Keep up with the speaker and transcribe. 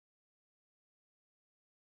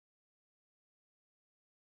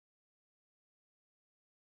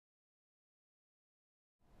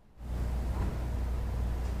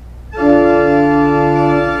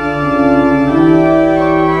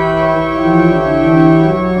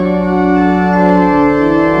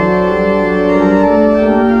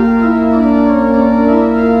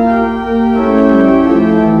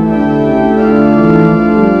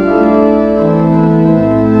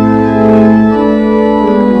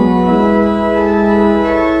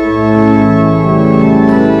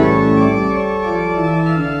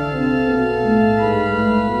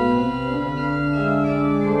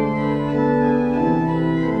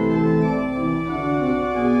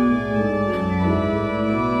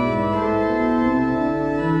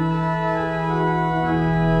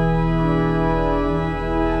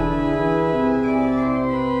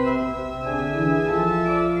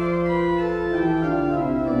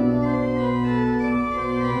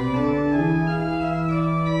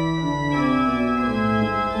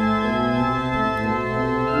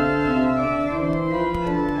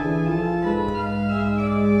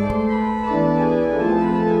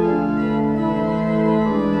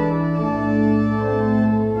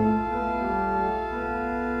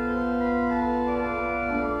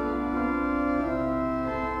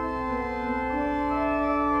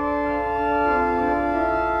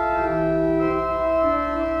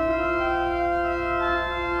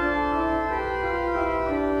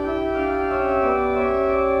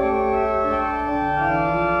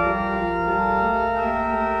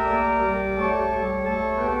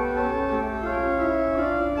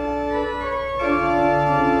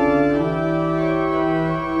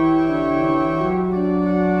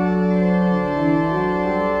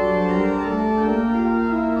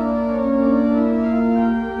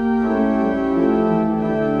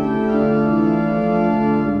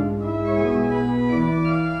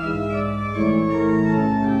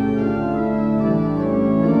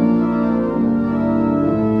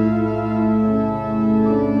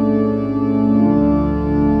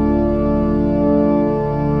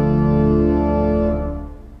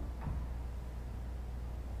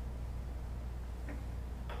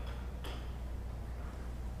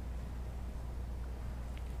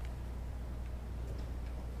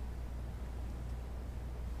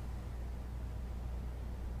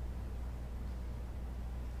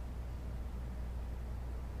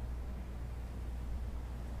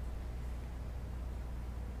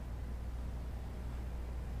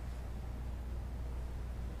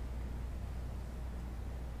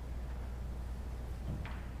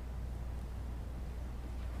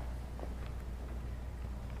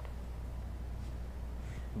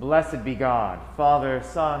Blessed be God, Father,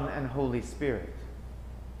 Son, and Holy Spirit.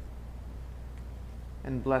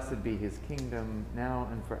 And blessed be his kingdom, now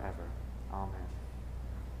and forever. Amen.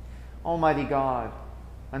 Almighty God,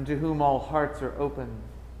 unto whom all hearts are open,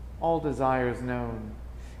 all desires known,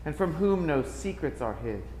 and from whom no secrets are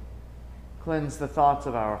hid, cleanse the thoughts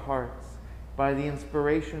of our hearts by the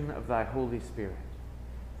inspiration of thy Holy Spirit,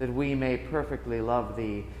 that we may perfectly love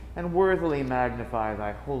thee and worthily magnify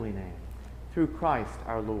thy holy name, through Christ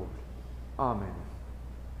our Lord. Amen.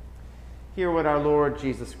 Hear what our Lord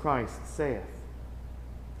Jesus Christ saith.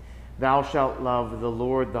 Thou shalt love the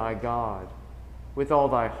Lord thy God with all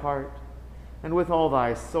thy heart, and with all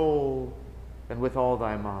thy soul, and with all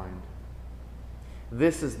thy mind.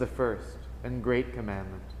 This is the first and great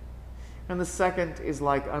commandment. And the second is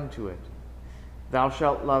like unto it. Thou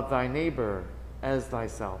shalt love thy neighbor as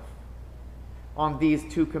thyself. On these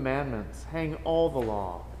two commandments hang all the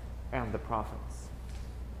law and the prophets.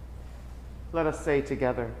 Let us say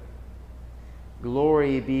together,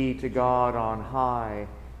 Glory be to God on high,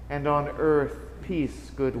 and on earth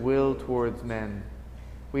peace, goodwill towards men.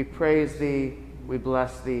 We praise thee, we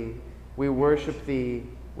bless thee, we worship thee,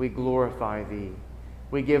 we glorify thee.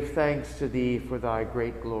 We give thanks to thee for thy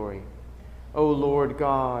great glory. O Lord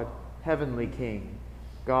God, heavenly King,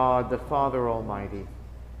 God the Father Almighty,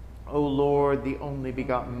 O Lord, the only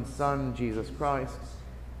begotten Son, Jesus Christ,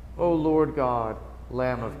 O Lord God,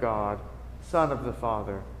 Lamb of God, Son of the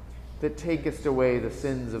Father, that takest away the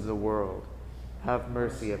sins of the world, have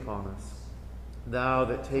mercy upon us. Thou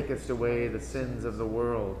that takest away the sins of the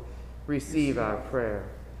world, receive our prayer.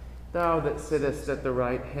 Thou that sittest at the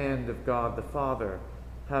right hand of God the Father,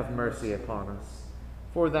 have mercy upon us.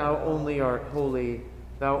 For thou only art holy,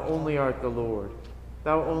 thou only art the Lord.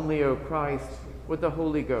 Thou only, O Christ, with the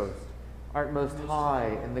Holy Ghost, art most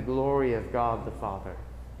high in the glory of God the Father.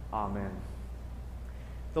 Amen.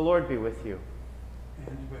 The Lord be with you.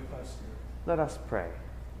 And with us. Let us pray.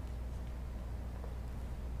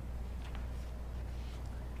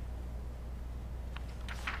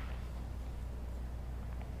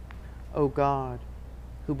 O God,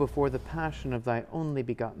 who before the passion of thy only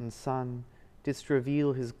begotten Son didst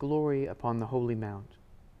reveal his glory upon the holy mount,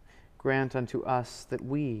 grant unto us that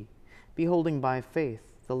we, beholding by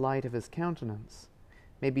faith the light of his countenance,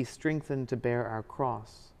 may be strengthened to bear our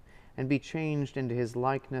cross, and be changed into his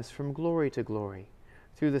likeness from glory to glory,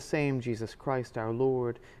 through the same Jesus Christ our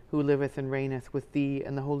Lord, who liveth and reigneth with thee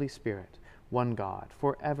and the Holy Spirit, one God,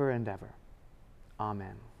 for ever and ever.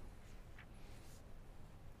 Amen.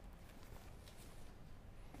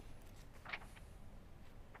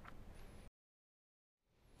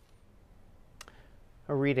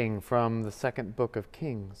 A reading from the second book of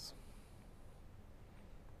Kings.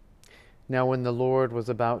 Now when the Lord was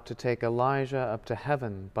about to take Elijah up to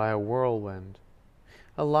heaven by a whirlwind,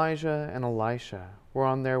 Elijah and Elisha were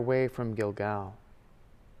on their way from Gilgal.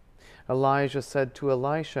 Elijah said to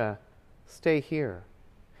Elisha, Stay here,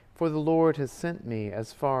 for the Lord has sent me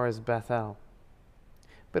as far as Bethel.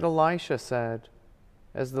 But Elisha said,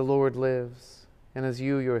 As the Lord lives, and as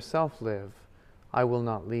you yourself live, I will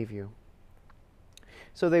not leave you.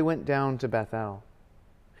 So they went down to Bethel.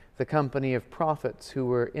 The company of prophets who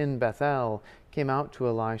were in Bethel came out to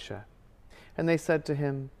Elisha, and they said to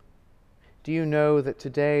him, Do you know that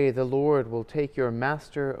today the Lord will take your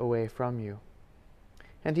master away from you?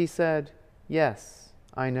 And he said, Yes,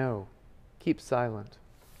 I know. Keep silent.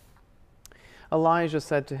 Elijah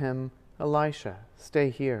said to him, Elisha,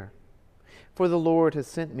 stay here, for the Lord has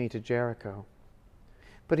sent me to Jericho.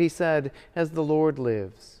 But he said, As the Lord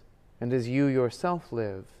lives, and as you yourself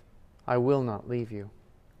live, I will not leave you.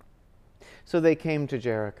 So they came to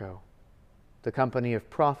Jericho. The company of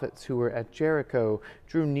prophets who were at Jericho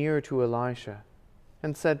drew near to Elisha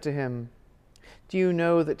and said to him, Do you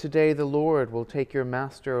know that today the Lord will take your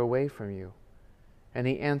master away from you? And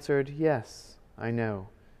he answered, Yes, I know.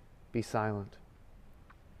 Be silent.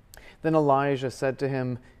 Then Elijah said to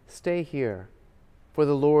him, Stay here, for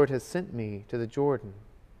the Lord has sent me to the Jordan.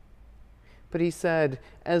 But he said,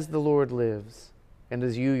 As the Lord lives, and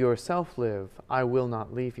as you yourself live, I will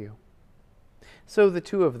not leave you. So the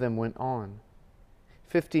two of them went on.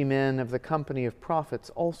 50 men of the company of prophets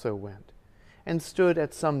also went, and stood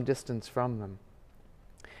at some distance from them,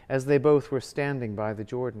 as they both were standing by the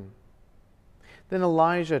Jordan. Then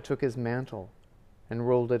Elijah took his mantle, and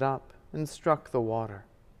rolled it up, and struck the water.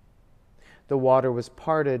 The water was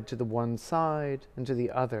parted to the one side and to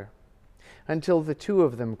the other, until the two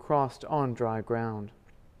of them crossed on dry ground.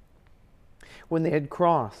 When they had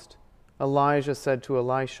crossed, Elijah said to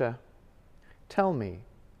Elisha, Tell me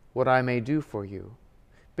what I may do for you,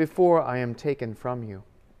 before I am taken from you.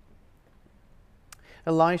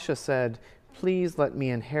 Elisha said, "Please let me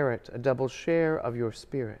inherit a double share of your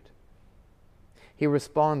spirit." He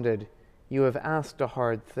responded, "You have asked a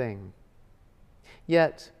hard thing.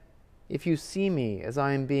 Yet, if you see me as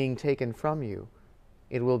I am being taken from you,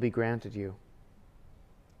 it will be granted you.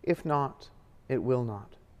 If not, it will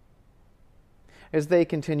not." As they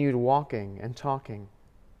continued walking and talking,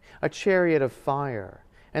 a chariot of fire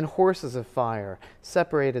and horses of fire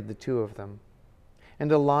separated the two of them,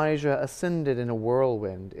 and Elijah ascended in a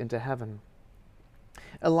whirlwind into heaven.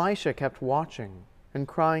 Elisha kept watching and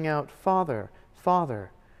crying out, "Father,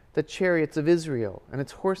 Father, the chariots of Israel and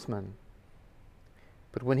its horsemen."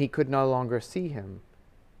 But when he could no longer see him,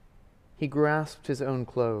 he grasped his own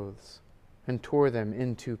clothes and tore them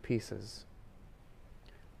in two pieces.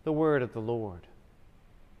 The word of the Lord.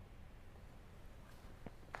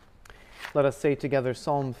 Let us say together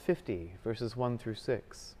Psalm 50, verses 1 through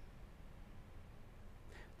 6.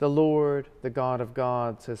 The Lord, the God of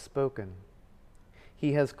gods, has spoken.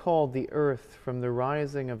 He has called the earth from the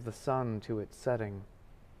rising of the sun to its setting.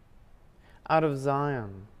 Out of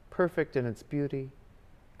Zion, perfect in its beauty,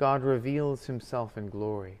 God reveals himself in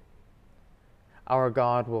glory. Our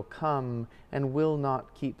God will come and will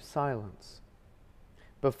not keep silence.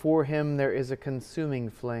 Before him there is a consuming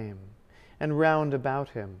flame, and round about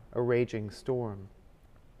him a raging storm.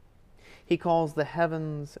 He calls the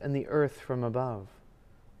heavens and the earth from above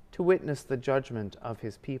to witness the judgment of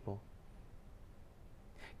his people.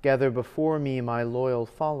 Gather before me my loyal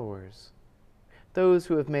followers, those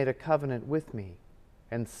who have made a covenant with me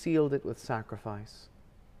and sealed it with sacrifice.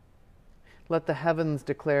 Let the heavens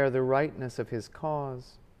declare the rightness of his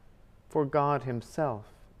cause, for God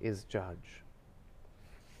himself is judge.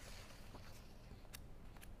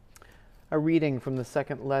 A reading from the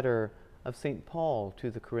second letter of St. Paul to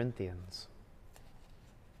the Corinthians.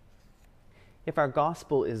 If our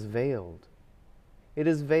gospel is veiled, it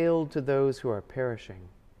is veiled to those who are perishing.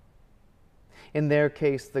 In their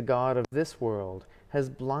case, the God of this world has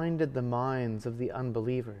blinded the minds of the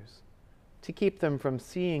unbelievers to keep them from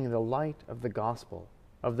seeing the light of the gospel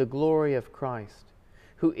of the glory of Christ,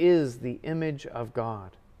 who is the image of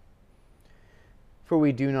God. For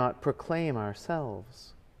we do not proclaim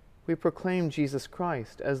ourselves. We proclaim Jesus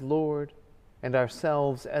Christ as Lord, and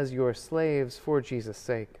ourselves as your slaves for Jesus'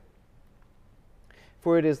 sake.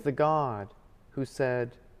 For it is the God who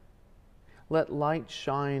said, "Let light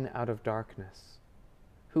shine out of darkness,"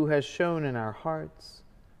 who has shone in our hearts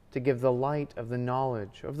to give the light of the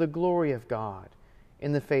knowledge of the glory of God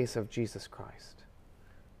in the face of Jesus Christ.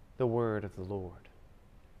 The word of the Lord.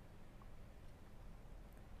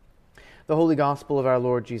 The Holy Gospel of our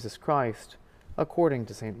Lord Jesus Christ, according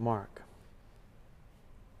to St. Mark.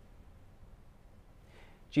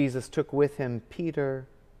 Jesus took with him Peter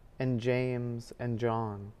and James and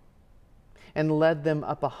John, and led them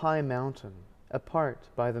up a high mountain, apart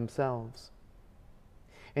by themselves.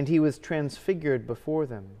 And he was transfigured before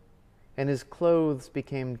them, and his clothes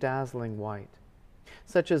became dazzling white,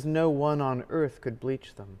 such as no one on earth could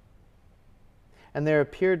bleach them. And there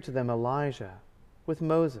appeared to them Elijah with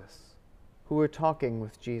Moses, who were talking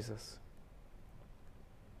with Jesus.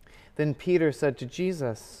 Then Peter said to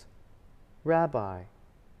Jesus, "Rabbi,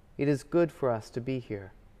 it is good for us to be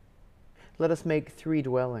here. Let us make 3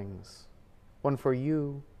 dwellings, one for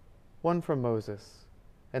you, one for Moses,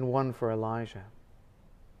 and one for Elijah."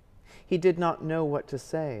 He did not know what to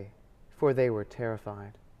say, for they were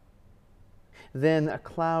terrified. Then a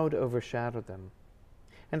cloud overshadowed them,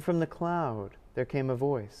 and from the cloud there came a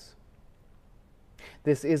voice.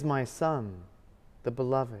 "This is my Son, the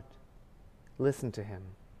Beloved. Listen to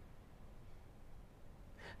him."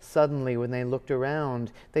 Suddenly, when they looked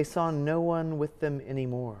around, they saw no one with them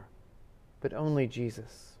anymore, but only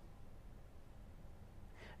Jesus.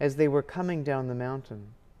 As they were coming down the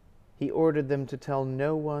mountain, he ordered them to tell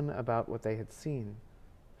no one about what they had seen,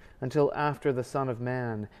 until after the Son of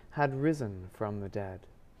Man had risen from the dead.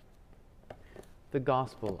 The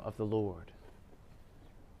Gospel of the Lord.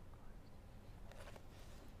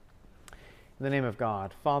 In the name of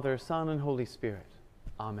God, Father, Son, and Holy Spirit.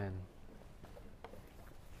 Amen.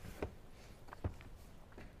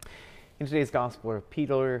 In today's Gospel,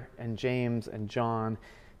 Peter and James and John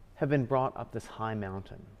have been brought up this high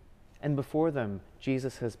mountain, and before them,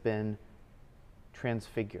 Jesus has been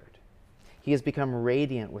transfigured. He has become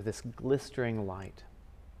radiant with this glistering light.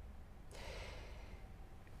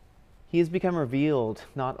 He has become revealed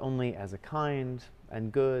not only as a kind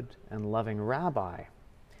and good and loving rabbi,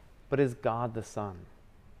 but as God the Son.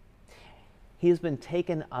 He has been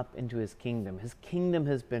taken up into his kingdom. His kingdom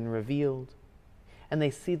has been revealed, and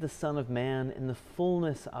they see the Son of Man in the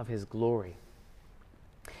fullness of his glory.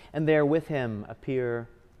 And there with him appear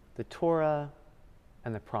the Torah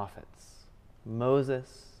and the prophets,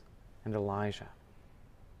 Moses and Elijah.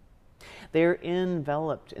 They are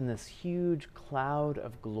enveloped in this huge cloud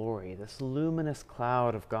of glory, this luminous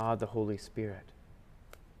cloud of God the Holy Spirit.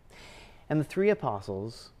 And the three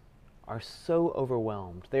apostles are so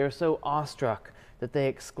overwhelmed, they are so awestruck that they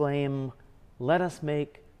exclaim, "Let us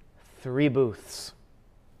make 3 booths."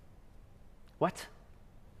 What?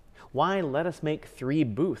 Why let us make 3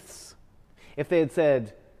 booths? If they had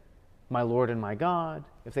said, "My Lord and my God,"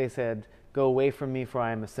 if they said, "Go away from me, for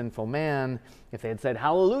I am a sinful man," if they had said,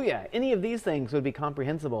 "Hallelujah," any of these things would be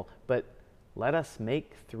comprehensible. But let us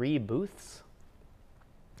make 3 booths?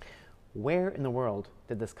 Where in the world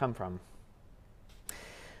did this come from?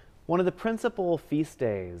 One of the principal feast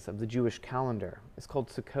days of the Jewish calendar is called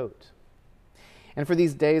Sukkot. And for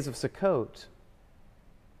these days of Sukkot,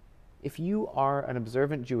 if you are an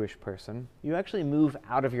observant Jewish person, you actually move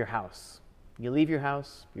out of your house. You leave your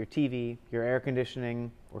house, your TV, your air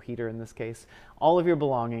conditioning, or heater in this case, all of your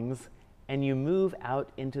belongings, and you move out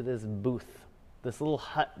into this booth, this little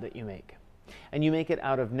hut that you make. And you make it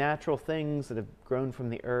out of natural things that have grown from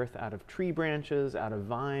the earth, out of tree branches, out of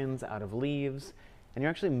vines, out of leaves, and you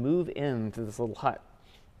actually move into this little hut.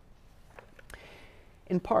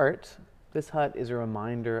 In part, this hut is a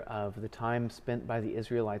reminder of the time spent by the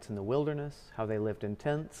Israelites in the wilderness, how they lived in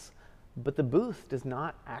tents, but the booth does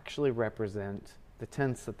not actually represent the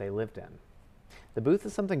tents that they lived in. The booth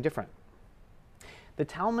is something different. The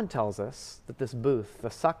Talmud tells us that this booth, the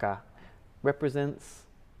sukkah, represents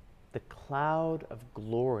the cloud of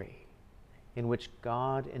glory in which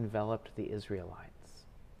God enveloped the Israelites.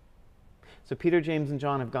 So Peter, James, and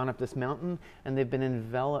John have gone up this mountain, and they've been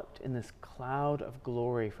enveloped in this cloud of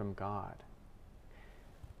glory from God.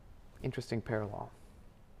 Interesting parallel.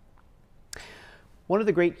 One of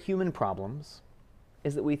the great human problems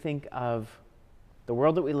is that we think of the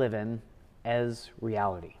world that we live in as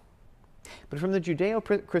reality. But from the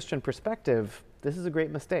Judeo-Christian perspective, this is a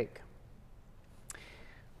great mistake.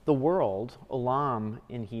 The world, olam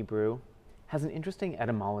in Hebrew, has an interesting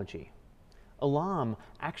etymology. Olam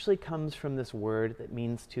actually comes from this word that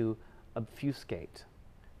means to obfuscate,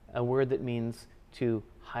 a word that means to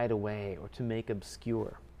hide away or to make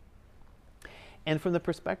obscure. And from the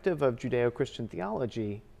perspective of Judeo-Christian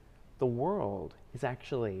theology, the world is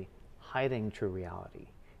actually hiding true reality.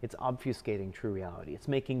 It's obfuscating true reality. It's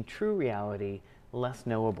making true reality less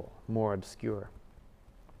knowable, more obscure.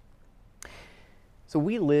 So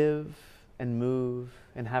we live and move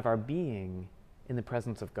and have our being in the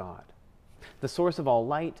presence of God. The source of all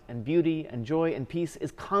light and beauty and joy and peace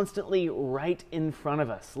is constantly right in front of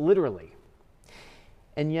us, literally.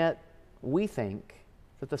 And yet, we think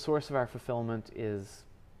that the source of our fulfillment is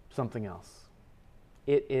something else.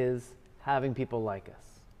 It is having people like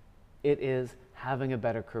us. It is having a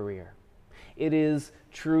better career. It is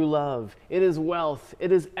true love. It is wealth.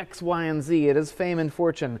 It is X, Y, and Z. It is fame and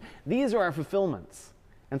fortune. These are our fulfillments.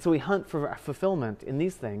 And so we hunt for our fulfillment in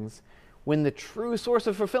these things when the true source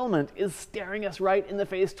of fulfillment is staring us right in the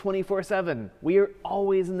face 24/7. We are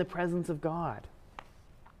always in the presence of God.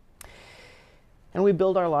 And we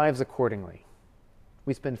build our lives accordingly.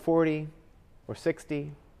 We spend 40 or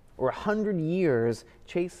 60 or 100 years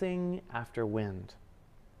chasing after wind,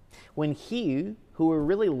 when He who we're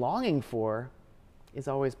really longing for is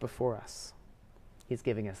always before us. He's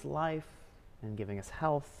giving us life and giving us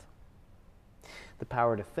health, the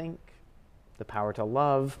power to think, the power to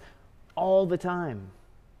love, all the time.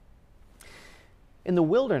 In the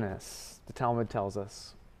wilderness, the Talmud tells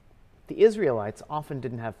us, the Israelites often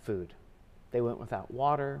didn't have food. They went without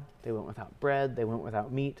water, they went without bread, they went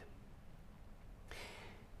without meat.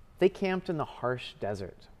 They camped in the harsh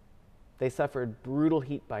desert. They suffered brutal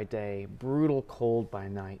heat by day, brutal cold by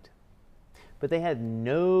night. But they had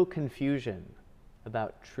no confusion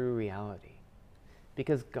about true reality,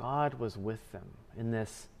 because God was with them in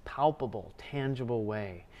this palpable, tangible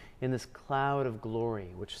way, in this cloud of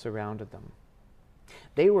glory which surrounded them.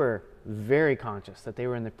 They were very conscious that they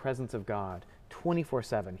were in the presence of God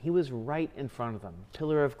 24/7. He was right in front of them,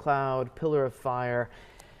 pillar of cloud, pillar of fire,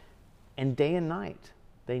 and day and night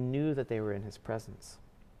they knew that they were in His presence.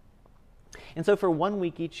 And so for 1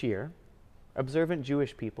 week each year, observant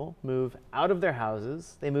Jewish people move out of their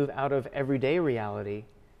houses, they move out of everyday reality,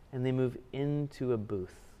 and they move into a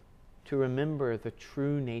booth to remember the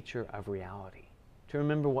true nature of reality, to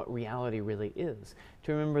remember what reality really is,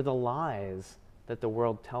 to remember the lies that the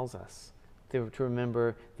world tells us, to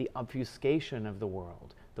remember the obfuscation of the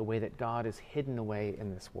world, the way that God is hidden away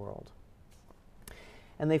in this world.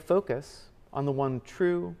 And they focus on the one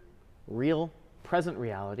true, real, present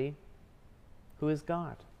reality, who is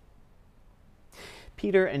God.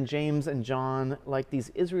 Peter and James and John, like these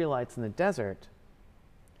Israelites in the desert,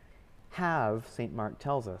 have, St. Mark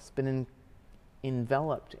tells us, been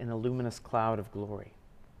enveloped in a luminous cloud of glory.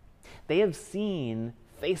 They have seen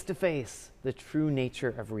face to face the true nature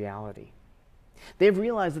of reality. They have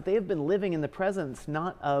realized that they have been living in the presence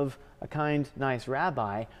not of a kind, nice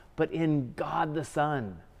rabbi, but in God the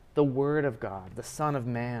Son, the Word of God, the Son of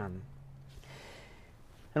Man.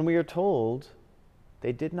 And we are told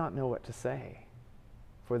they did not know what to say,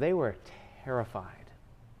 for they were terrified.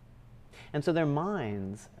 And so their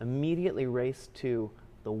minds immediately raced to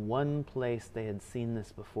the one place they had seen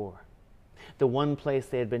this before, the one place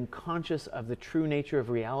they had been conscious of the true nature of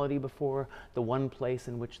reality before, the one place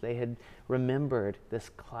in which they had remembered this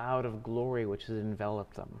cloud of glory which had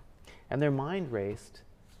enveloped them. And their mind raced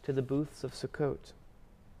to the booths of Sukkot.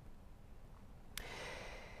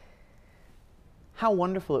 How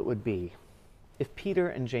wonderful it would be if Peter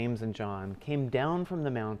and James and John came down from the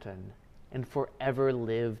mountain and forever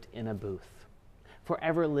lived in a booth,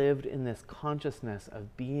 forever lived in this consciousness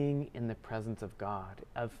of being in the presence of God,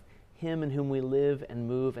 of Him in whom we live and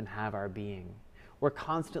move and have our being. We're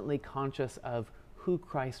constantly conscious of who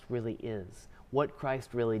Christ really is, what Christ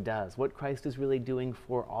really does, what Christ is really doing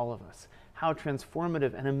for all of us, how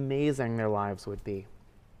transformative and amazing their lives would be.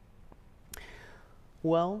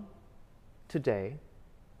 Well, today,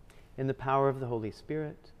 in the power of the Holy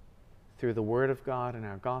Spirit, through the Word of God and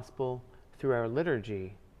our gospel, through our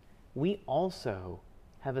liturgy, we also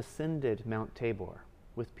have ascended Mount Tabor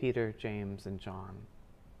with Peter, James, and John.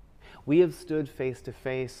 We have stood face to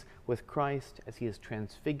face with Christ as He is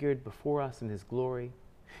transfigured before us in His glory.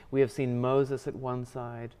 We have seen Moses at one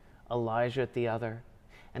side, Elijah at the other,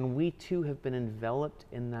 and we too have been enveloped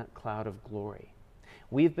in that cloud of glory.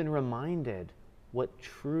 We've been reminded what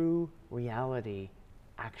true reality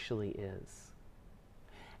actually is.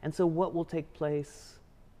 And so what will take place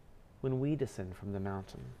when we descend from the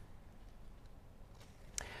mountain?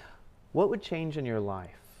 What would change in your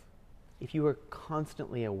life if you were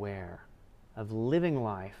constantly aware of living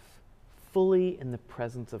life fully in the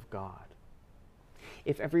presence of God?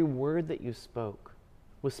 If every word that you spoke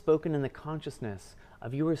was spoken in the consciousness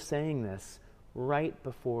of you were saying this right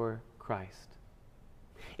before Christ?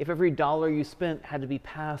 If every dollar you spent had to be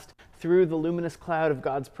passed through the luminous cloud of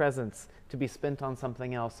God's presence to be spent on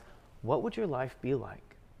something else, what would your life be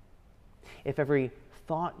like? If every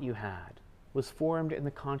thought you had was formed in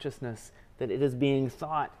the consciousness that it is being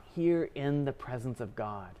thought here in the presence of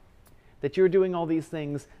God, that you're doing all these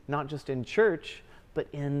things not just in church, but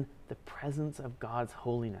in the presence of God's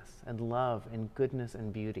holiness and love and goodness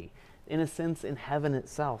and beauty, in a sense in heaven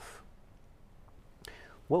itself.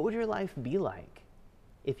 What would your life be like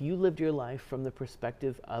if you lived your life from the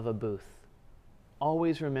perspective of a booth,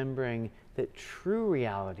 always remembering that true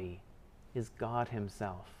reality is God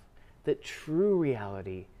Himself, that true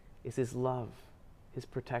reality is His love, His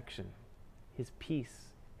protection, His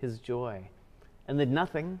peace, His joy, and that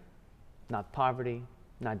nothing, not poverty,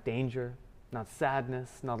 not danger, not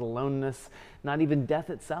sadness, not aloneness, not even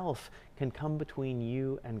death itself can come between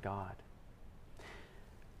you and God.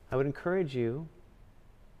 I would encourage you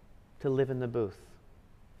to live in the booth,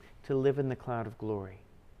 to live in the cloud of glory,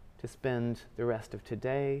 to spend the rest of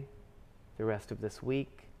today, the rest of this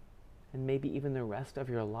week, and maybe even the rest of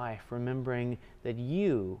your life remembering that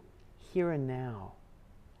you, here and now,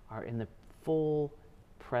 are in the full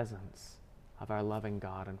presence of our loving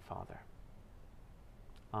God and Father.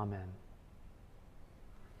 Amen.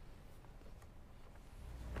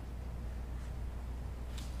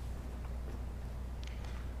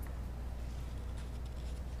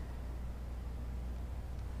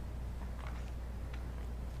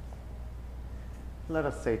 Let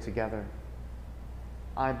us say together,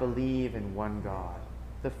 I believe in one God,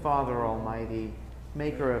 the Father Almighty,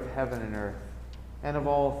 maker of heaven and earth, and of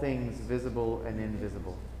all things visible and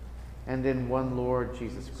invisible, and in one Lord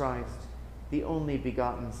Jesus Christ, the only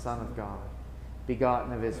begotten Son of God,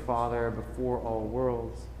 begotten of His Father before all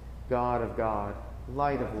worlds, God of God,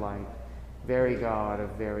 light of light, very God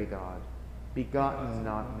of very God, begotten,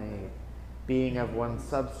 not made, being of one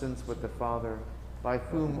substance with the Father, by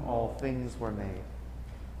whom all things were made,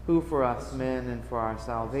 who for us men and for our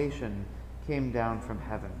salvation came down from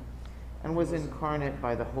heaven, and was incarnate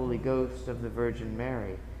by the Holy Ghost of the Virgin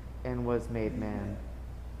Mary, and was made man,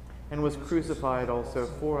 and was crucified also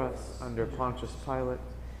for us under Pontius Pilate.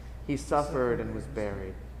 He suffered and was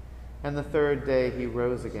buried, and the third day He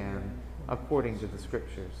rose again, according to the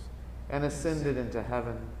Scriptures, and ascended into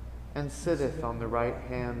heaven, and sitteth on the right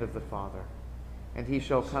hand of the Father. And He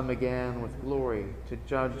shall come again with glory to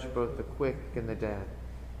judge both the quick and the dead,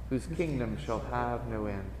 whose kingdom shall have no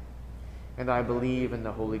end. And I believe in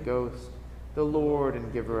the Holy Ghost, the Lord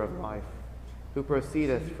and giver of life, who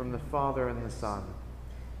proceedeth from the Father and the Son,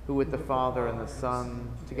 who with the Father and the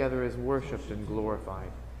Son together is worshipped and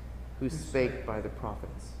glorified, who spake by the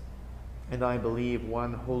prophets. And I believe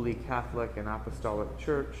one holy Catholic and Apostolic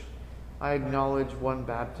Church. I acknowledge one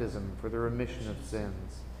baptism for the remission of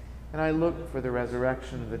sins, and I look for the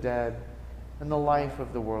resurrection of the dead and the life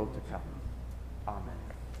of the world to come. Amen.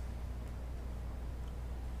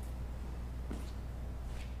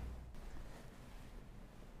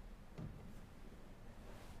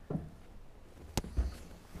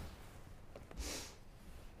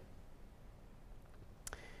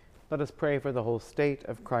 Let us pray for the whole state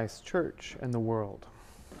of Christ's Church and the world.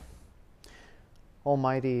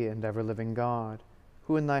 Almighty and ever-living God,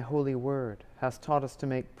 who in thy holy word hast taught us to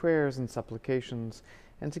make prayers and supplications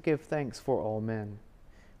and to give thanks for all men,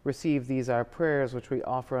 receive these our prayers which we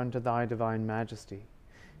offer unto thy divine majesty,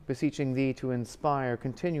 beseeching thee to inspire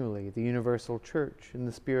continually the universal Church in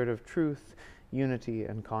the spirit of truth, unity,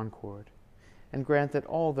 and concord, and grant that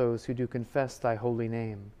all those who do confess thy holy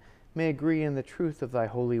name may agree in the truth of thy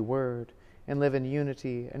holy word, and live in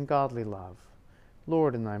unity and godly love.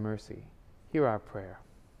 Lord, in thy mercy, hear our prayer.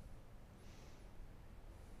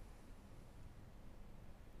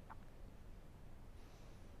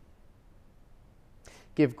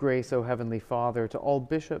 Give grace, O Heavenly Father, to all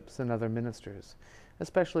bishops and other ministers,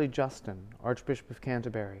 especially Justin, Archbishop of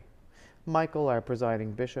Canterbury, Michael, our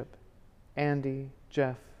presiding bishop, Andy,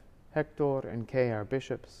 Jeff, Hector, and Kay, our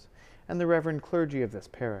bishops, and the reverend clergy of this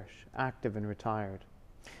parish, active and retired,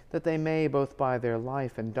 that they may, both by their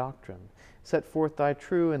life and doctrine, set forth thy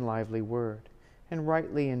true and lively word, and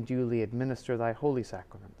rightly and duly administer thy holy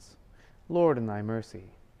sacraments. Lord, in thy mercy,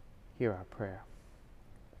 hear our prayer.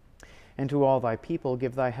 And to all thy people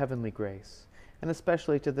give thy heavenly grace, and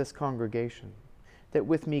especially to this congregation, that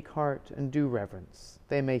with meek heart and due reverence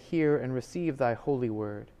they may hear and receive thy holy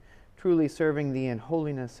word, truly serving thee in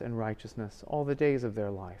holiness and righteousness all the days of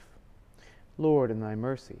their life. Lord, in thy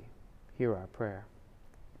mercy, hear our prayer.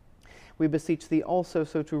 We beseech thee also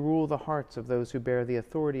so to rule the hearts of those who bear the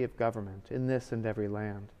authority of government in this and every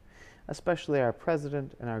land, especially our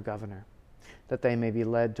president and our governor, that they may be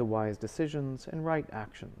led to wise decisions and right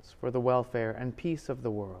actions for the welfare and peace of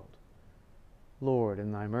the world. Lord,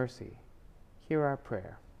 in thy mercy, hear our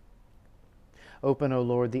prayer. Open, O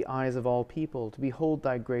Lord, the eyes of all people to behold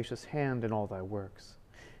thy gracious hand in all thy works,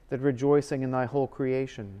 that rejoicing in thy whole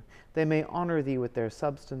creation, they may honor thee with their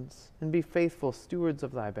substance and be faithful stewards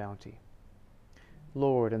of thy bounty.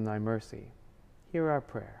 Lord, in thy mercy, hear our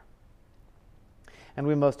prayer. And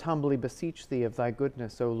we most humbly beseech thee of thy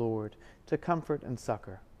goodness, O Lord, to comfort and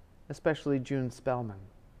succor, especially June Spellman,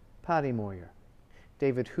 Patty Moyer,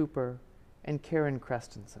 David Hooper, and Karen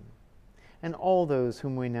Christensen, and all those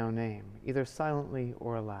whom we now name, either silently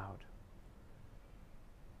or aloud.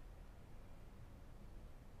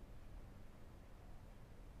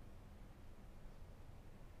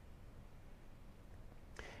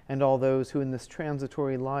 And all those who in this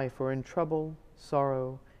transitory life are in trouble,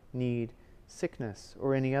 sorrow, need, sickness,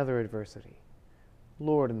 or any other adversity.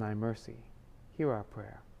 Lord, in thy mercy, hear our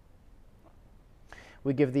prayer.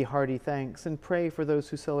 We give thee hearty thanks and pray for those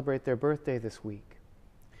who celebrate their birthday this week.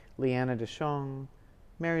 Leanna DeShong,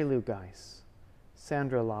 Mary Lou Geis,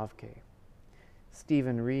 Sandra Lavke,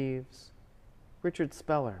 Stephen Reeves, Richard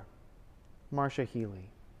Speller, Marcia Healy,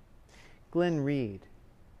 Glenn Reed,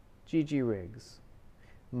 Gigi Riggs,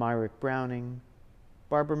 Myrick Browning,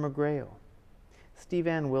 Barbara McGrail, Steve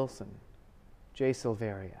Ann Wilson, Jay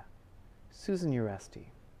Silveria, Susan Uresti.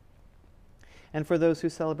 And for those who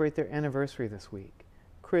celebrate their anniversary this week,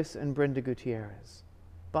 Chris and Brenda Gutierrez,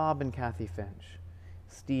 Bob and Kathy Finch,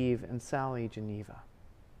 Steve and Sally Geneva.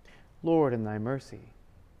 Lord, in thy mercy,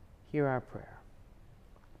 hear our prayer.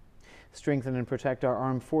 Strengthen and protect our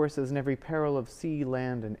armed forces in every peril of sea,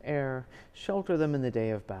 land, and air. Shelter them in the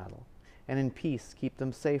day of battle, and in peace keep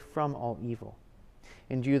them safe from all evil.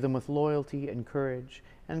 Endue them with loyalty and courage,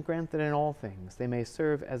 and grant that in all things they may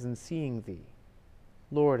serve as in seeing thee.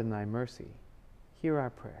 Lord, in thy mercy, hear our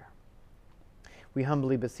prayer. We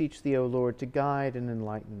humbly beseech thee, O Lord, to guide and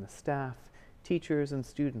enlighten the staff, teachers, and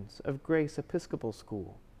students of Grace Episcopal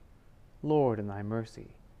School. Lord, in thy mercy,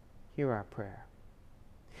 hear our prayer.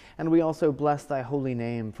 And we also bless thy holy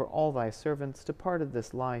name for all thy servants departed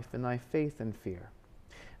this life in thy faith and fear,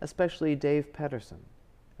 especially Dave Pedersen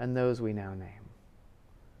and those we now name.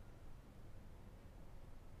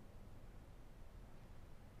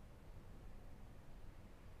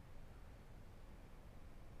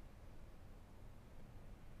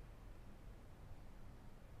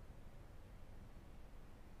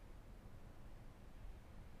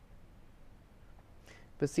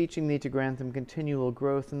 beseeching thee to grant them continual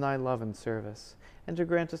growth in thy love and service, and to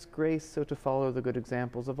grant us grace so to follow the good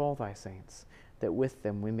examples of all thy saints, that with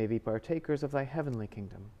them we may be partakers of thy heavenly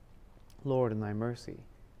kingdom. Lord, in thy mercy,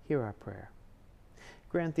 hear our prayer.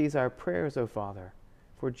 Grant these our prayers, O Father,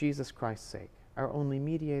 for Jesus Christ's sake, our only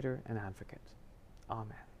mediator and advocate.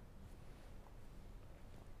 Amen.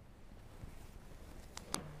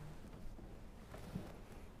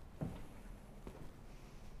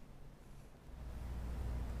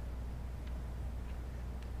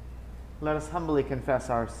 Let us humbly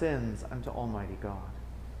confess our sins unto Almighty God.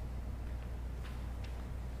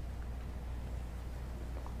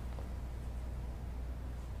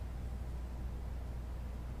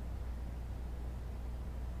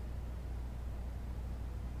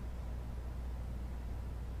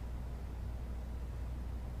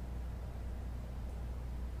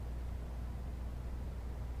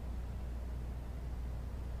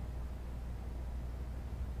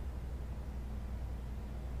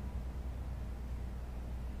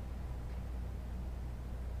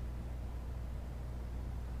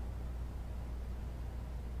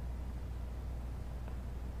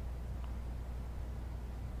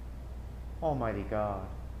 Almighty God,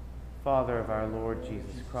 Father of our Lord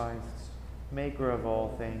Jesus Christ, maker of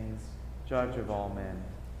all things, judge of all men,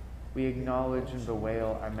 we acknowledge and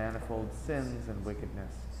bewail our manifold sins and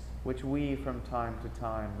wickedness, which we from time to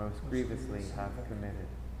time most grievously have committed,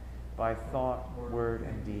 by thought, word,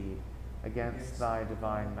 and deed, against thy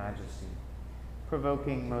divine majesty,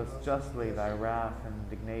 provoking most justly thy wrath and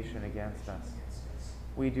indignation against us.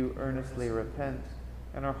 We do earnestly repent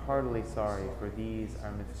and are heartily sorry for these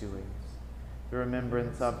our misdoings. The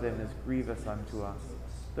remembrance of them is grievous unto us.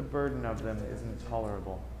 The burden of them is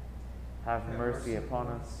intolerable. Have mercy upon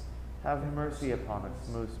us. Have mercy upon us,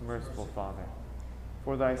 most merciful Father.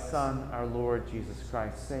 For thy Son, our Lord Jesus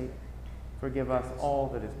Christ's sake, forgive us all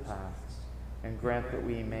that is past, and grant that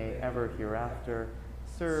we may ever hereafter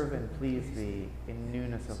serve and please thee in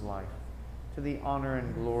newness of life, to the honor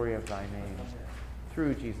and glory of thy name,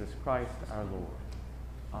 through Jesus Christ our Lord.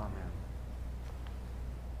 Amen.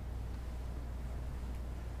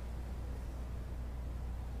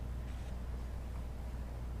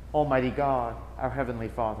 Almighty God, our heavenly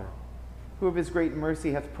Father, who of his great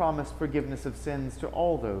mercy hath promised forgiveness of sins to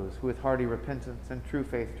all those who with hearty repentance and true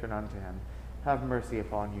faith turn unto him, have mercy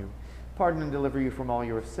upon you, pardon and deliver you from all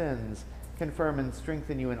your sins, confirm and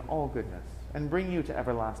strengthen you in all goodness, and bring you to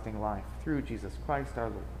everlasting life, through Jesus Christ our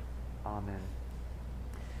Lord. Amen.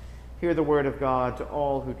 Hear the word of God to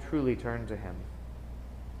all who truly turn to him.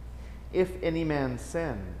 If any man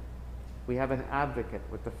sin, we have an advocate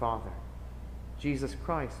with the Father, Jesus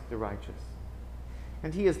Christ the righteous.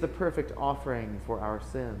 And he is the perfect offering for our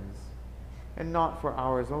sins, and not for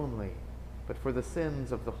ours only, but for the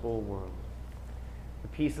sins of the whole world. The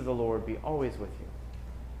peace of the Lord be always with you.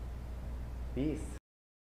 Peace.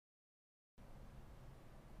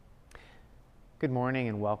 Good morning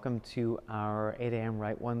and welcome to our 8 a.m.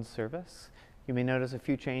 Rite 1 service. You may notice a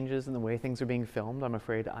few changes in the way things are being filmed. I'm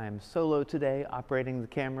afraid I am solo today, operating the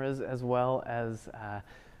cameras as well as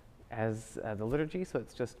the liturgy, so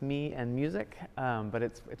it's just me and music, but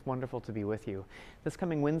it's wonderful to be with you. This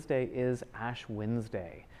coming Wednesday is Ash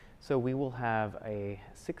Wednesday, so we will have a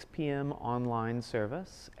 6 p.m. online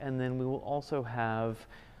service, and then we will also have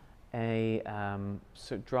a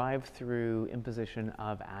drive-through imposition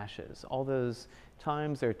of ashes. All those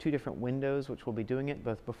times, there are 2 different windows which will be doing it,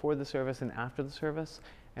 both before the service and after the service,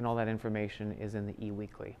 and all that information is in the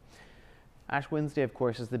e-weekly. Ash Wednesday, of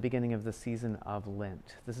course, is the beginning of the season of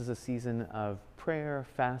Lent. This is a season of prayer,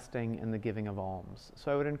 fasting, and the giving of alms.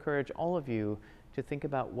 So I would encourage all of you to think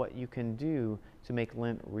about what you can do to make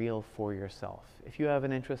Lent real for yourself. If you have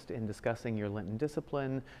an interest in discussing your Lenten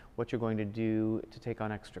discipline, what you're going to do to take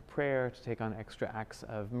on extra prayer, to take on extra acts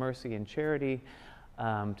of mercy and charity,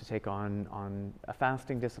 to take on a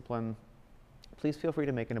fasting discipline, please feel free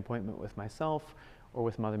to make an appointment with myself or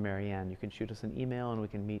with Mother Marianne. You can shoot us an email and we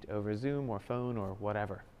can meet over Zoom or phone or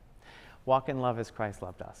whatever. Walk in love as Christ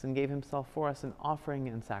loved us and gave himself for us an offering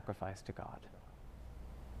and sacrifice to God.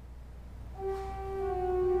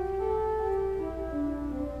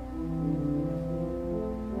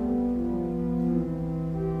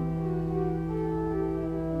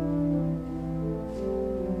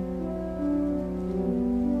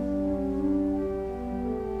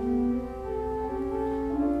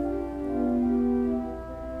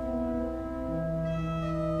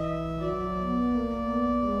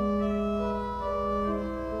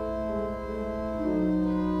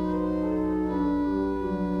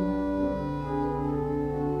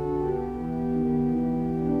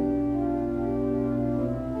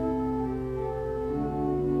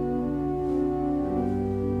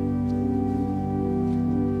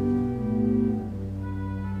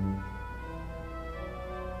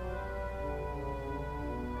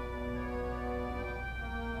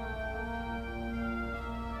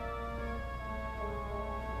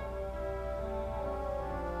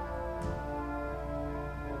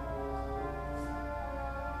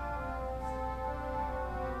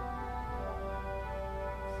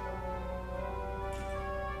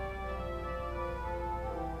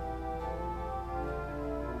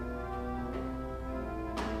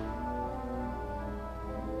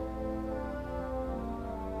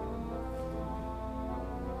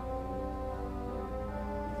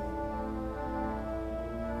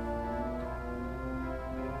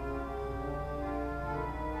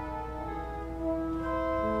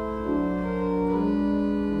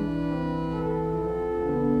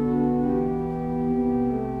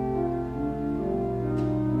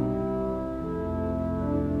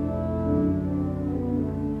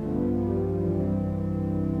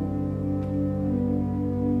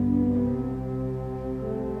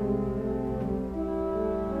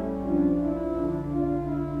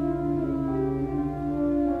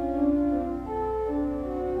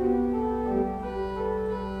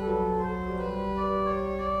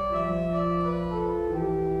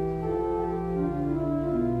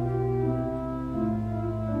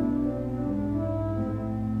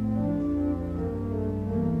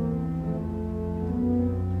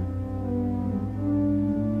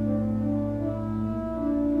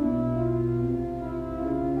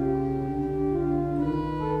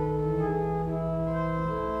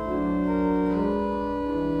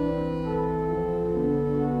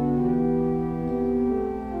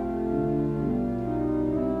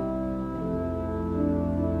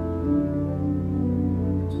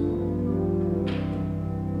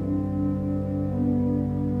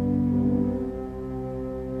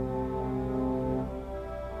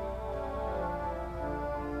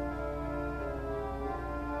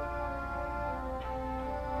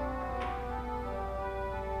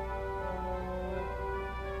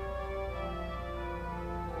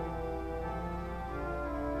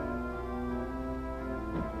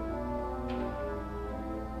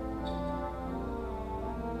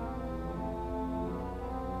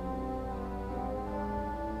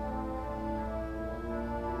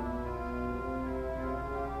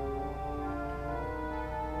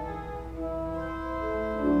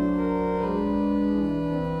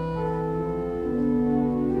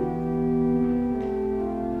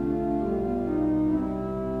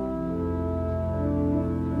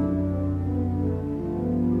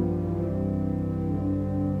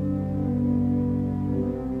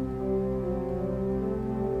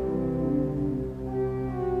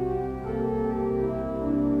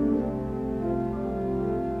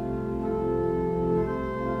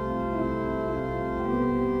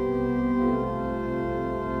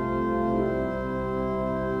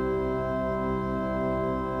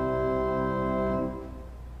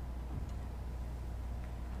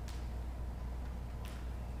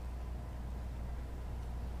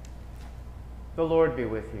 The Lord be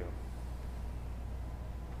with you.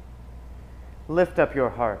 Lift up your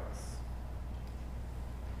hearts.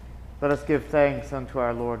 Let us give thanks unto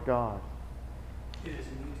our Lord God. It is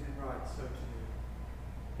meet and right so to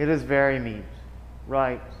do. It is very meet,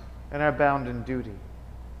 right, and our bounden duty,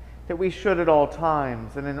 that we should at all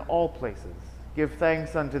times and in all places give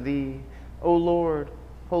thanks unto Thee, O Lord,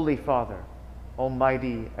 Holy Father,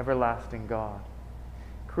 Almighty, everlasting God,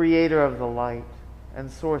 Creator of the light and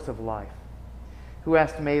source of life, who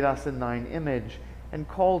hast made us in Thine image and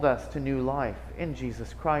called us to new life in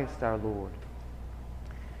Jesus Christ our Lord.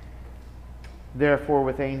 Therefore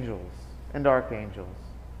with angels and archangels,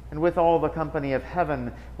 and with all the company of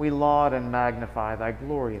heaven, we laud and magnify Thy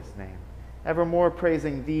glorious name, evermore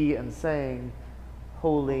praising Thee and saying,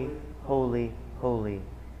 Holy, holy, holy,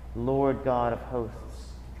 Lord God of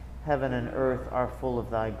hosts, heaven and earth are full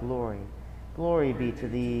of Thy glory. Glory be to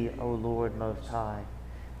Thee, O Lord Most High.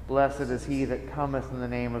 Blessed is he that cometh in the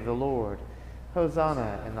name of the Lord.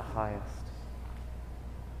 Hosanna in the highest.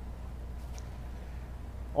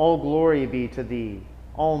 All glory be to Thee,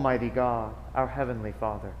 Almighty God, our heavenly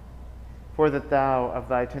Father, for that Thou, of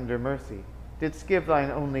Thy tender mercy, didst give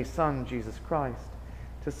Thine only Son, Jesus Christ,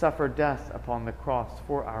 to suffer death upon the cross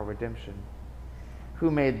for our redemption,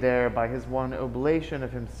 who made there by His one oblation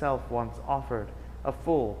of Himself once offered a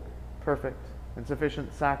full, perfect, and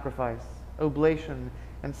sufficient sacrifice, oblation,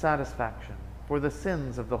 and satisfaction for the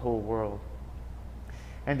sins of the whole world,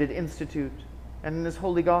 and did institute, and in His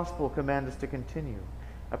holy gospel command us to continue,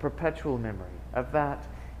 a perpetual memory of that,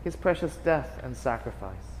 His precious death and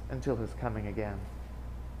sacrifice, until His coming again.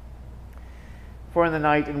 For in the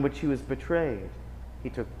night in which He was betrayed,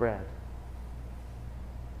 He took bread.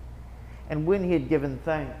 And when He had given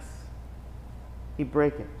thanks, He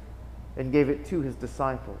brake it, and gave it to His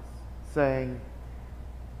disciples, saying,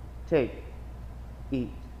 Take, eat,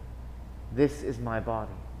 this is my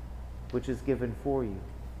body, which is given for you.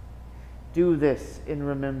 Do this in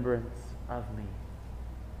remembrance of me.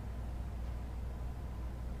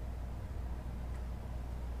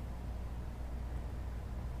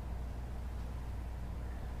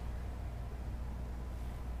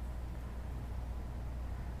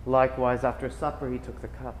 Likewise, after supper, He took the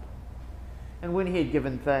cup, and when He had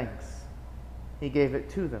given thanks, He gave it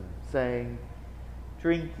to them, saying,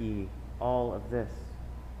 Drink ye all of this,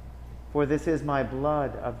 for this is my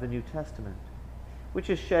blood of the New Testament,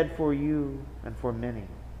 which is shed for you and for many,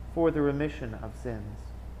 for the remission of sins.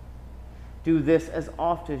 Do this as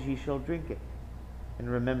oft as ye shall drink it, in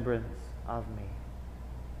remembrance of me.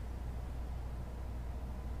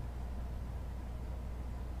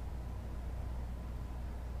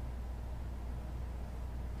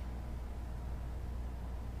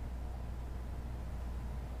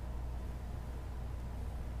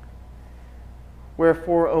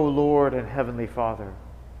 Wherefore, O Lord and Heavenly Father,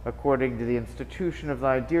 according to the institution of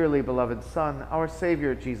Thy dearly beloved Son, our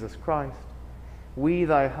Savior Jesus Christ, we,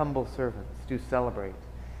 Thy humble servants, do celebrate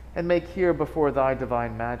and make here before Thy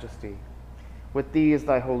divine majesty, with these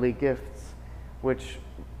Thy holy gifts, which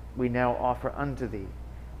we now offer unto Thee,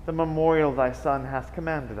 the memorial Thy Son hath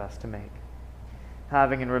commanded us to make,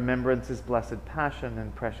 having in remembrance His blessed passion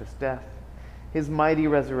and precious death, His mighty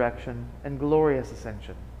resurrection and glorious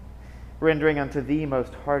ascension, rendering unto Thee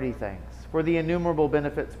most hearty thanks for the innumerable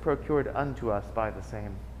benefits procured unto us by the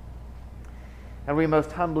same. And we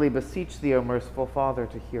most humbly beseech Thee, O merciful Father,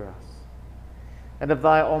 to hear us, and of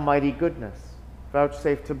Thy almighty goodness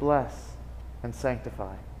vouchsafe to bless and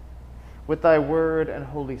sanctify, with Thy Word and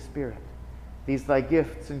Holy Spirit, these Thy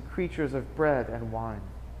gifts and creatures of bread and wine,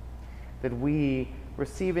 that we,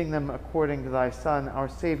 receiving them according to Thy Son, our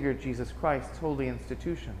Savior Jesus Christ's holy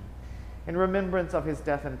institution, in remembrance of His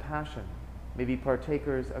death and passion, may be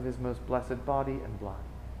partakers of His most blessed body and blood.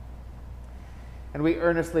 And we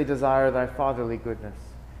earnestly desire Thy fatherly goodness,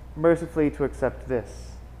 mercifully to accept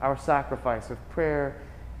this, our sacrifice of prayer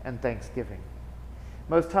and thanksgiving,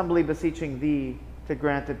 most humbly beseeching Thee to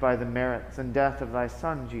grant it by the merits and death of Thy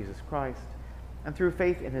Son, Jesus Christ, and through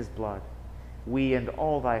faith in His blood, we and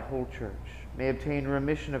all Thy whole church may obtain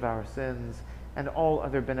remission of our sins and all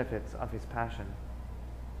other benefits of His passion.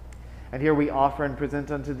 And here we offer and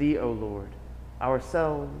present unto Thee, O Lord,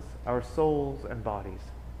 ourselves, our souls, and bodies,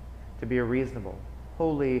 to be a reasonable,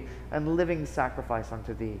 holy, and living sacrifice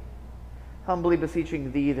unto Thee, humbly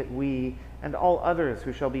beseeching Thee that we, and all others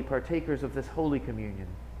who shall be partakers of this holy communion,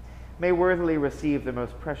 may worthily receive the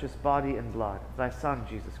most precious body and blood of Thy Son,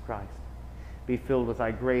 Jesus Christ, be filled with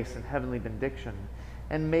Thy grace and heavenly benediction,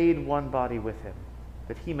 and made one body with Him,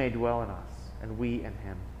 that He may dwell in us, and we in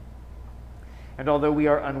Him. And although we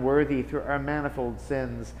are unworthy through our manifold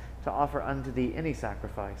sins to offer unto Thee any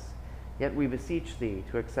sacrifice, Yet we beseech thee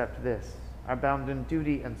to accept this, our bounden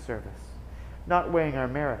duty and service, not weighing our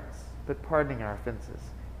merits, but pardoning our offenses,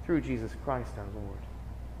 through Jesus Christ our Lord.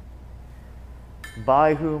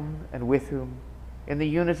 By whom and with whom, in the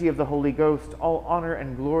unity of the Holy Ghost, all honor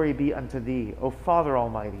and glory be unto thee, O Father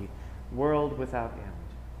Almighty, world without end.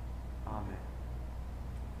 Amen.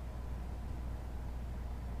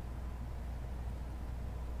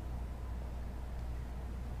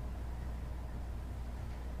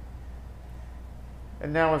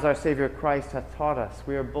 And now, as our Savior Christ hath taught us,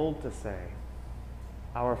 we are bold to say,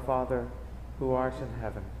 Our Father, who art in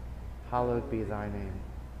heaven, hallowed be thy name.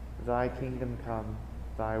 Thy kingdom come,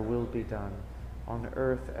 thy will be done, on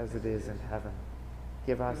earth as it is in heaven.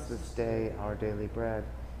 Give us this day our daily bread,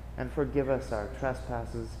 and forgive us our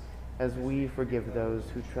trespasses, as we forgive those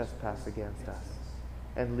who trespass against us.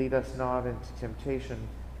 And lead us not into temptation,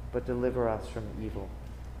 but deliver us from evil.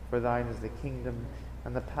 For thine is the kingdom,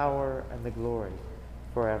 and the power, and the glory,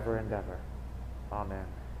 forever and ever. Amen.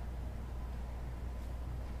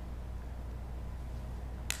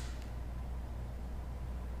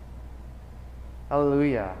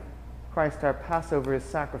 Alleluia. Christ our Passover is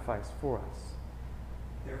sacrificed for us.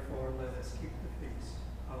 Therefore, let us keep the feast.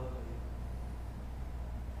 Alleluia.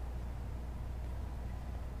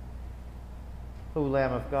 O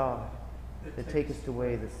Lamb of God, that takest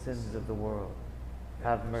away the sins of the world,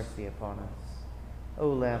 have mercy upon us. O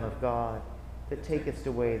Lamb of God, that takest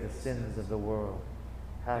away the sins of the world,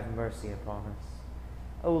 have mercy upon us.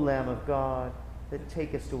 O Lamb of God, that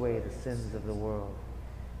takest away the sins of the world,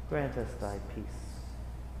 grant us thy peace.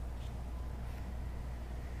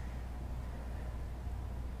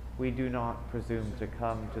 We do not presume to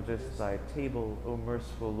come to this thy table, O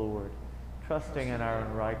merciful Lord, trusting in our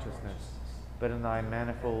own righteousness, but in thy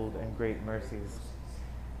manifold and great mercies.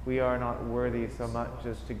 We are not worthy so much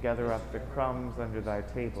as to gather up the crumbs under thy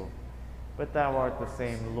table, but thou art the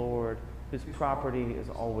same Lord, whose property is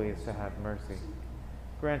always to have mercy.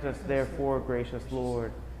 Grant us therefore, gracious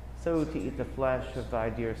Lord, so to eat the flesh of thy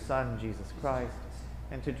dear Son, Jesus Christ,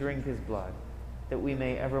 and to drink his blood, that we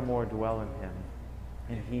may evermore dwell in him,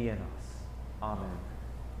 and he in us. Amen.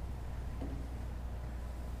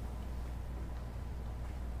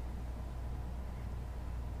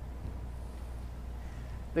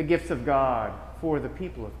 The gifts of God for the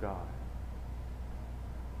people of God.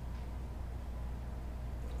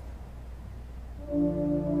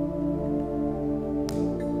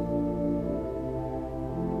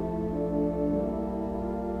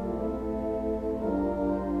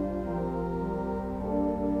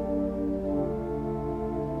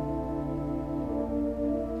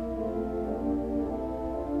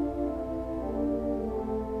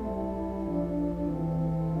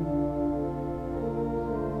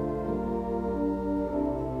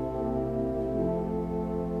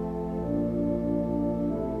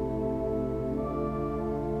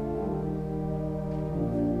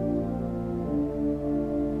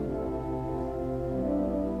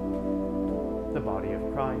 The body of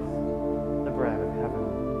Christ, the bread of heaven.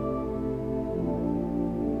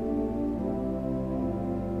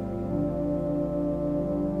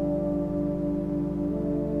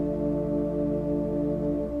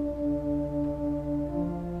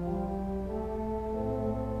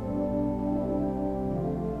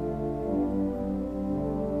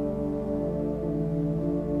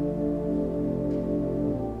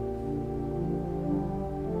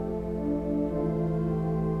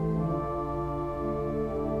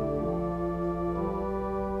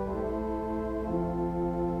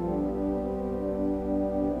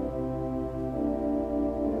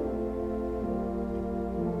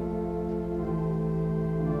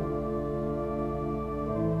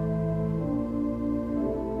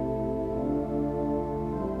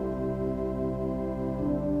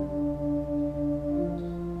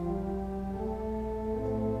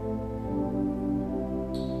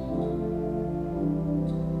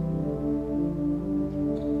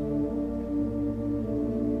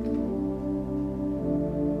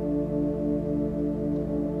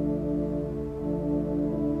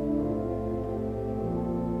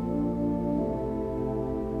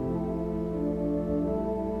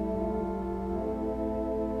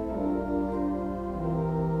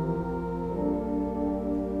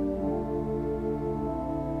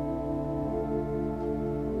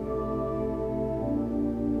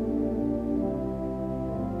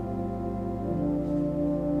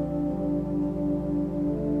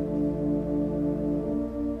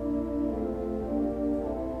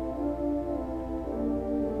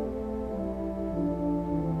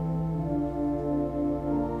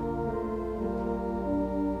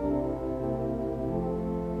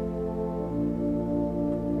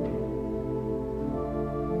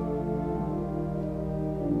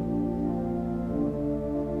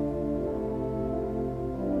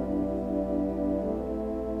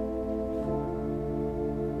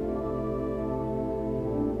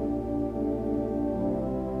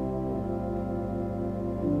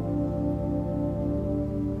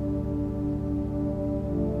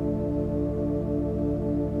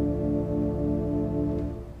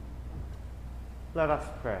 Let us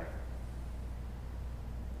pray.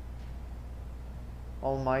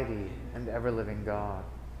 Almighty and ever-living God,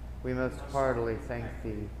 we most heartily thank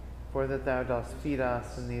Thee for that Thou dost feed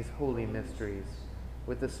us in these holy mysteries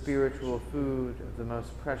with the spiritual food of the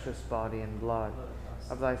most precious body and blood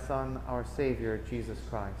of Thy Son, our Savior, Jesus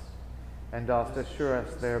Christ, and dost assure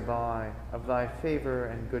us thereby of Thy favor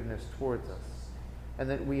and goodness towards us, and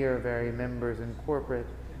that we are very members incorporate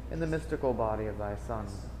in the mystical body of Thy Son,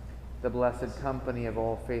 the blessed company of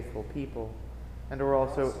all faithful people, and are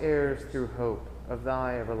also heirs through hope of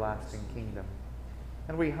Thy everlasting kingdom.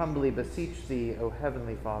 And we humbly beseech Thee, O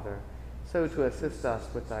Heavenly Father, so to assist us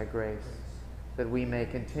with Thy grace, that we may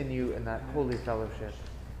continue in that holy fellowship,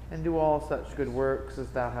 and do all such good works as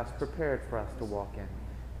Thou hast prepared for us to walk in,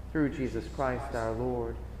 through Jesus Christ our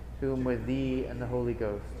Lord, to whom with Thee and the Holy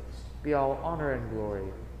Ghost be all honor and glory,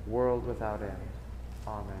 world without end.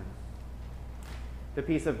 Amen. The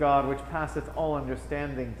peace of God, which passeth all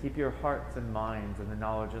understanding, keep your hearts and minds in the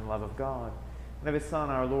knowledge and love of God, and of His Son,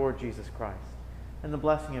 our Lord Jesus Christ. And the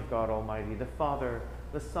blessing of God Almighty, the Father,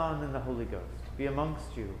 the Son, and the Holy Ghost, be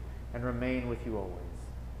amongst you and remain with you always.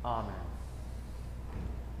 Amen.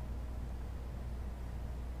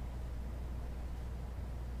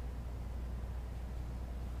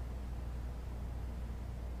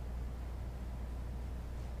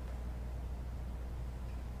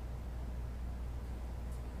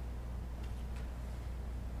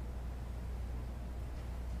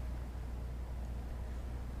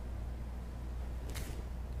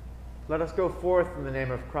 Let us go forth in the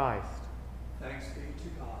name of Christ. Thanks be to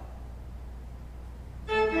God.